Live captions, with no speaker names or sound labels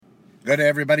Good day,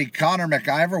 everybody. Connor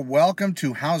McIver. Welcome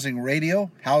to Housing Radio,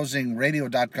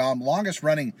 housingradio.com, longest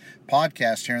running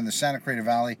podcast here in the Santa Cruz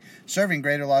Valley, serving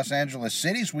greater Los Angeles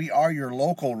cities. We are your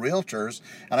local realtors,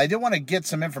 and I did want to get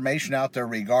some information out there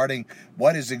regarding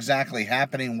what is exactly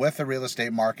happening with the real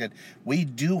estate market. We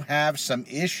do have some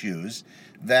issues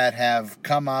that have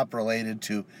come up related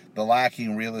to the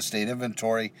lacking real estate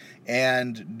inventory,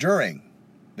 and during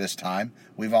this time,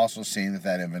 we've also seen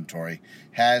that inventory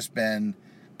has been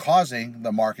causing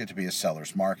the market to be a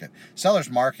seller's market.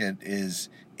 Seller's market is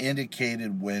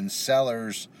indicated when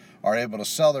sellers are able to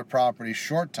sell their property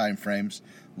short time frames,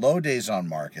 low days on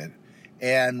market,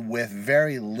 and with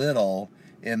very little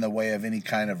in the way of any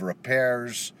kind of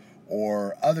repairs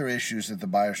or other issues that the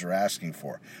buyers are asking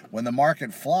for. When the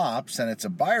market flops and it's a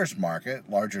buyer's market,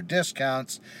 larger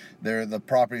discounts, the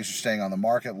properties are staying on the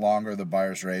market longer, the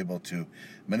buyers are able to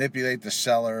manipulate the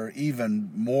seller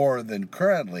even more than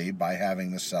currently by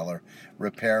having the seller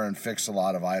repair and fix a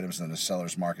lot of items in the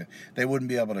seller's market they wouldn't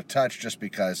be able to touch just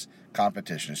because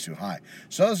competition is too high.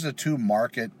 So those are the two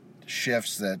markets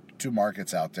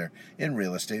out there in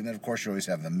real estate. And then, of course, you always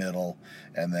have the middle,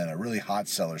 and then a really hot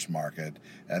seller's market,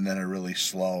 and then a really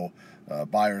slow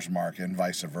buyer's market, and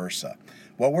vice versa.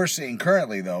 What we're seeing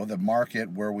currently, though, the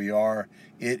market where we are,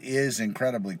 it is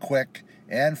incredibly quick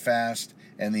and fast,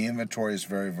 and the inventory is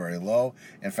very, very low.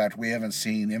 In fact, we haven't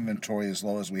seen inventory as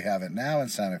low as we have it now in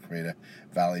Santa Cruz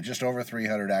Valley, just over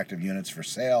 300 active units for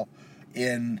sale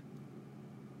in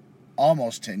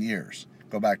almost 10 years.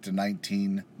 Go back to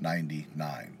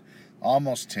 1999.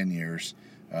 Almost 10 years.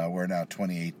 We're now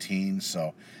 2018,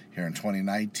 so here in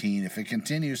 2019, if it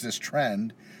continues this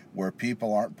trend where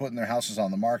people aren't putting their houses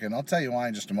on the market, and I'll tell you why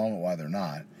in just a moment why they're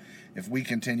not. If we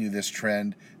continue this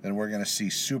trend, then we're going to see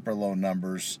super low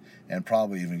numbers and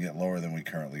probably even get lower than we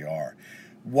currently are.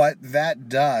 What that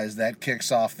does, that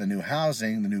kicks off the new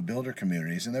housing, the new builder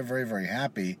communities, and they're very, very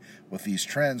happy with these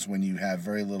trends when you have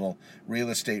very little real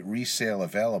estate resale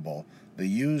available, the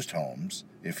used homes,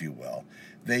 if you will.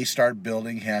 They start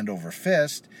building hand over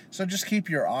fist, so just keep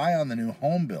your eye on the new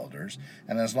home builders,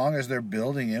 and as long as they're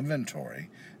building inventory,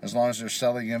 as long as they're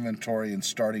selling inventory and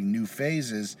starting new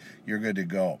phases, you're good to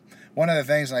go. One of the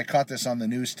things, and I caught this on the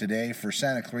news today for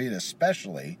Santa Clarita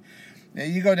especially,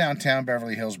 you go downtown,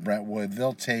 Beverly Hills, Brentwood,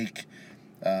 they'll take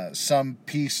some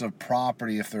piece of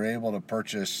property if they're able to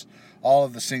purchase all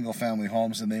of the single-family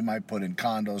homes, and they might put in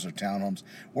condos or townhomes.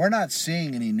 We're not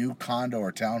seeing any new condo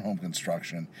or townhome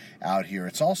construction out here.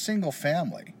 It's all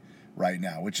single-family right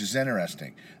now, which is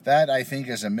interesting. That, I think,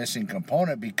 is a missing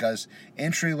component because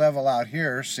entry-level out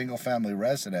here, single-family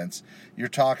residents, you're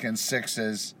talking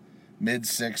sixes,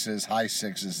 mid-sixes, high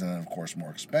sixes, and then, of course,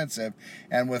 more expensive.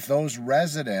 And with those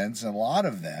residents, a lot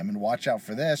of them, and watch out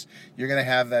for this, you're going to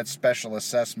have that special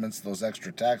assessments, those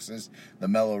extra taxes, the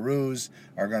Mello-Roos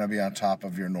are going to be on top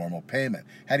of your normal payment.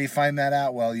 How do you find that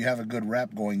out? Well, you have a good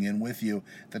rep going in with you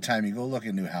at the time you go look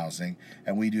at new housing,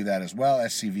 and we do that as well,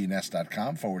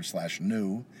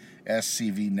 scvnest.com/new,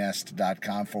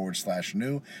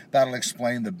 scvnest.com/new. That'll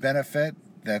explain the benefit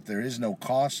that there is no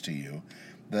cost to you.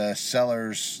 The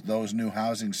sellers, those new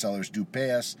housing sellers, do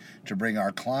pay us to bring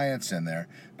our clients in there.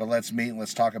 But let's meet and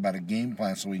let's talk about a game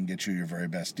plan so we can get you your very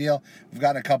best deal. We've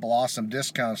gotten a couple awesome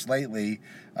discounts lately,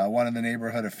 one in the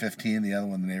neighborhood of $15,000, the other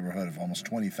one in the neighborhood of almost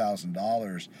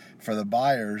 $20,000 for the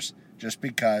buyers just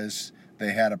because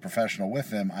they had a professional with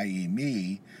them, i.e.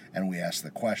 me, and we asked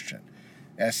the question.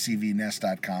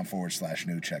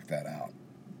 scvnest.com/new. Check that out.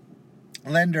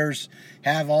 Lenders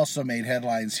have also made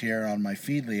headlines here on my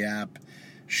Feedly app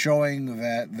showing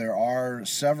that there are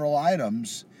several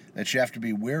items that you have to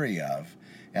be wary of.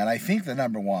 And I think the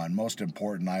number one, most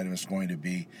important item is going to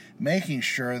be making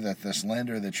sure that this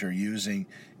lender that you're using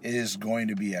is going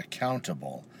to be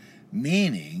accountable,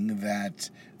 meaning that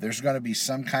there's going to be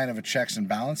some kind of a checks and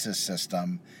balances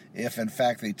system if, in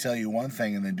fact, they tell you one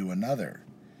thing and then do another.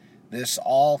 This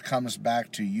all comes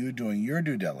back to you doing your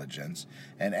due diligence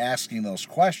and asking those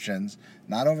questions,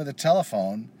 not over the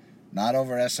telephone, not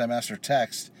over SMS or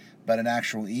text, but in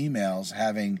actual emails,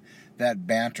 having that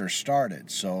banter started.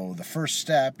 So the first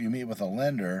step, you meet with a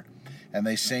lender, and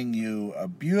they sing you a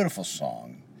beautiful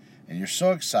song, and you're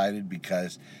so excited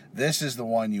because this is the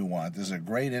one you want. This is a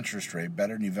great interest rate,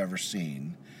 better than you've ever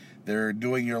seen. They're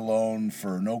doing your loan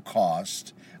for no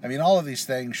cost. I mean, all of these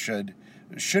things should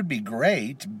be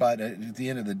great, but at the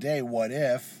end of the day, what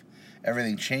if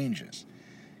everything changes?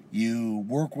 You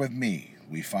work with me.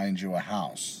 We find you a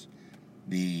house.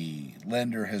 The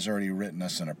lender has already written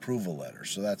us an approval letter,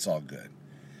 so that's all good.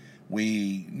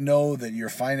 We know that your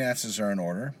finances are in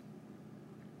order.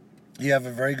 You have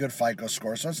a very good FICO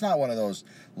score, so it's not one of those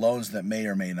loans that may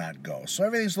or may not go. So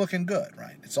everything's looking good,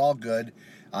 right? It's all good.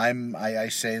 I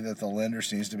say that the lender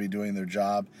seems to be doing their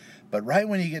job, but right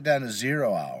when you get down to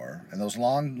 0 hour and those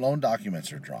long loan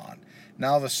documents are drawn,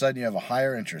 now all of a sudden you have a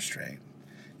higher interest rate.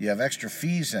 You have extra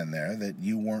fees in there that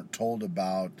you weren't told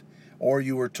about, or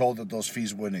you were told that those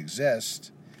fees wouldn't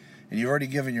exist, and you've already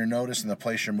given your notice in the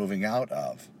place you're moving out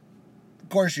of. Of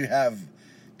course, you have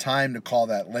time to call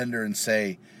that lender and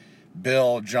say,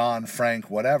 Bill, John, Frank,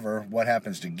 whatever, what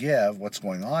happens to give, what's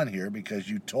going on here, because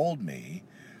you told me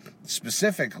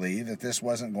specifically that this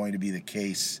wasn't going to be the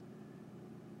case.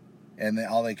 And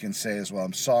all they can say is, well,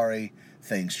 I'm sorry,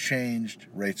 things changed,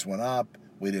 rates went up,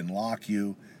 we didn't lock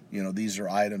you, these are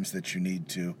items that you need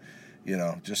to,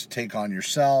 just take on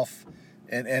yourself.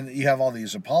 And you have all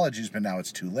these apologies, but now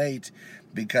it's too late,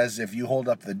 because if you hold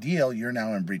up the deal, you're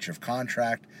now in breach of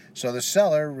contract. So the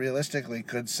seller realistically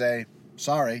could say,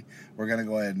 sorry, we're going to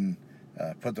go ahead and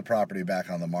put the property back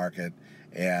on the market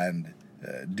and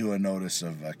do a notice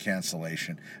of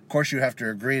cancellation. Of course, you have to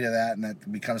agree to that, and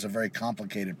that becomes a very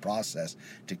complicated process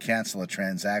to cancel a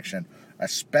transaction,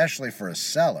 especially for a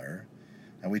seller.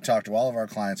 And we talked to all of our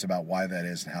clients about why that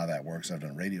is and how that works. I've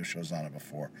done radio shows on it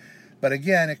before. But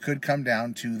again, it could come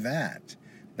down to that.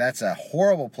 That's a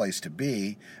horrible place to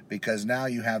be, because now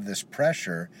you have this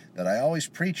pressure that I always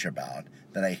preach about,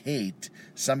 that I hate.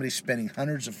 Somebody spending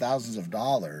hundreds of thousands of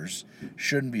dollars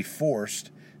shouldn't be forced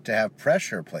to have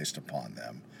pressure placed upon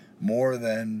them more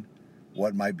than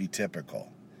what might be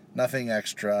typical. Nothing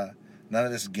extra, none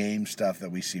of this game stuff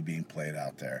that we see being played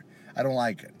out there. I don't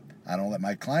like it. I don't let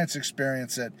my clients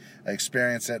experience it.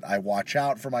 I watch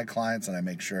out for my clients, and I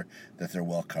make sure that they're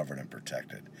well covered and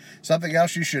protected. Something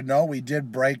else you should know, we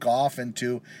did break off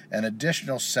into an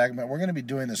additional segment. We're going to be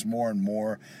doing this more and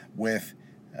more with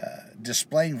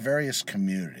displaying various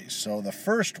communities. So the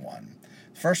first one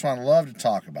I love to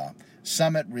talk about,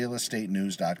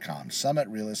 SummitRealEstateNews.com.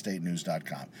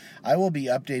 SummitRealEstateNews.com. I will be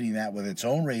updating that with its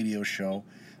own radio show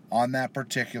on that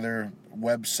particular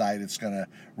website. It's going to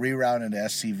reroute into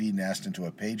SCV Nest into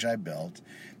a page I built.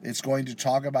 It's going to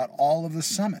talk about all of the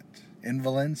Summit in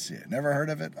Valencia. Never heard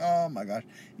of it? Oh my gosh.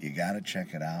 You got to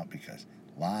check it out, because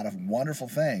a lot of wonderful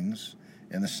things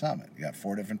in the Summit. You got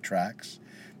 4 different tracks.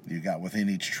 You got within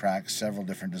each track several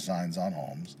different designs on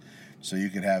homes. So you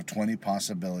could have 20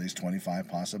 possibilities, 25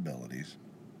 possibilities.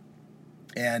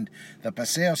 And the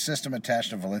Paseo system attached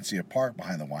to Valencia Park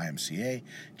behind the YMCA,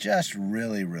 just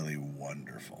really, really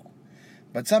wonderful.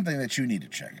 But something that you need to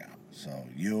check out. So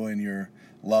you and your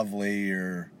lovely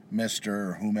or Mr.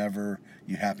 or whomever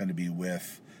you happen to be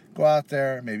with, go out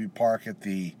there, maybe park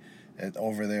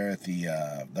over there at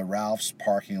the Ralph's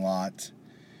parking lot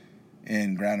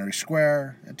in Granary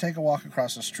Square, and take a walk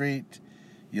across the street.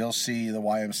 You'll see the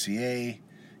YMCA.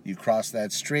 You cross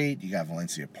that street, you got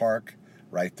Valencia Park.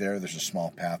 Right there, there's a small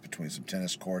path between some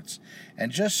tennis courts.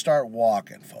 And just start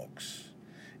walking, folks.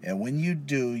 And when you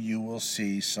do, you will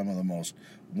see some of the most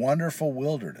wonderful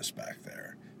wilderness back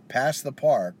there, past the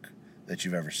park, that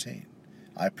you've ever seen.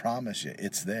 I promise you,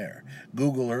 it's there.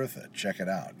 Google Earth it. Check it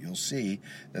out. You'll see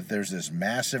that there's this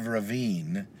massive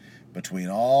ravine between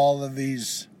all of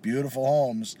these beautiful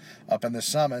homes up in the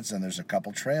summits, and there's a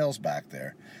couple trails back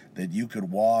there that you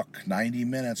could walk 90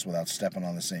 minutes without stepping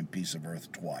on the same piece of earth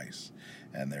twice.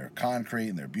 And they're concrete,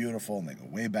 and they're beautiful, and they go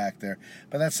way back there.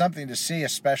 But that's something to see,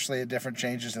 especially at different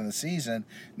changes in the season.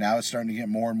 Now it's starting to get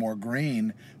more and more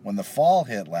green. When the fall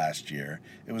hit last year,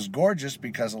 it was gorgeous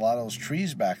because a lot of those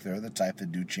trees back there are the type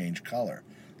that do change color.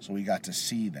 So we got to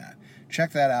see that.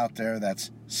 Check that out there.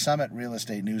 That's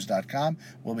SummitRealEstateNews.com.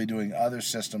 We'll be doing other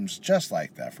systems just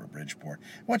like that for Bridgeport.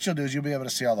 What you'll do is you'll be able to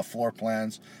see all the floor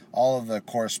plans, all of the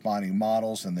corresponding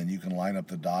models, and then you can line up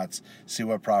the dots, see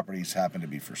what properties happen to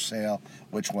be for sale,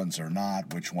 which ones are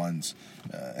not, which ones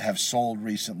have sold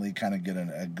recently, kind of get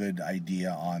a good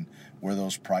idea on where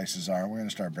those prices are. We're going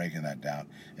to start breaking that down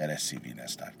at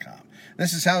scvnest.com.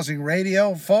 This is Housing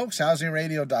Radio, folks,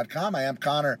 housingradio.com. I am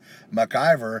Connor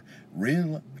McIver,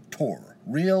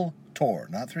 Realtor,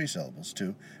 not 3 syllables,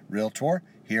 2, Realtor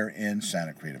here in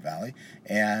Santa Cruz Valley,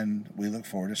 and we look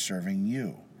forward to serving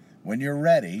you. When you're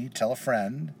ready, tell a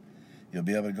friend. You'll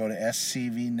be able to go to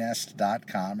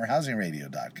scvnest.com or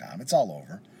housingradio.com. It's all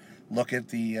over. Look at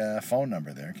the phone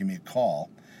number there. Give me a call.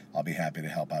 I'll be happy to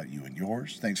help out you and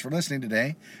yours. Thanks for listening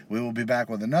today. We will be back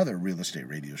with another real estate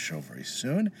radio show very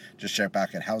soon. Just check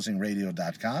back at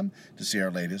housingradio.com to see our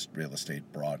latest real estate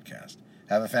broadcast.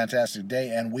 Have a fantastic day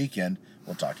and weekend.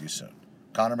 We'll talk to you soon.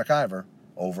 Connor McIver,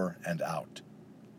 over and out.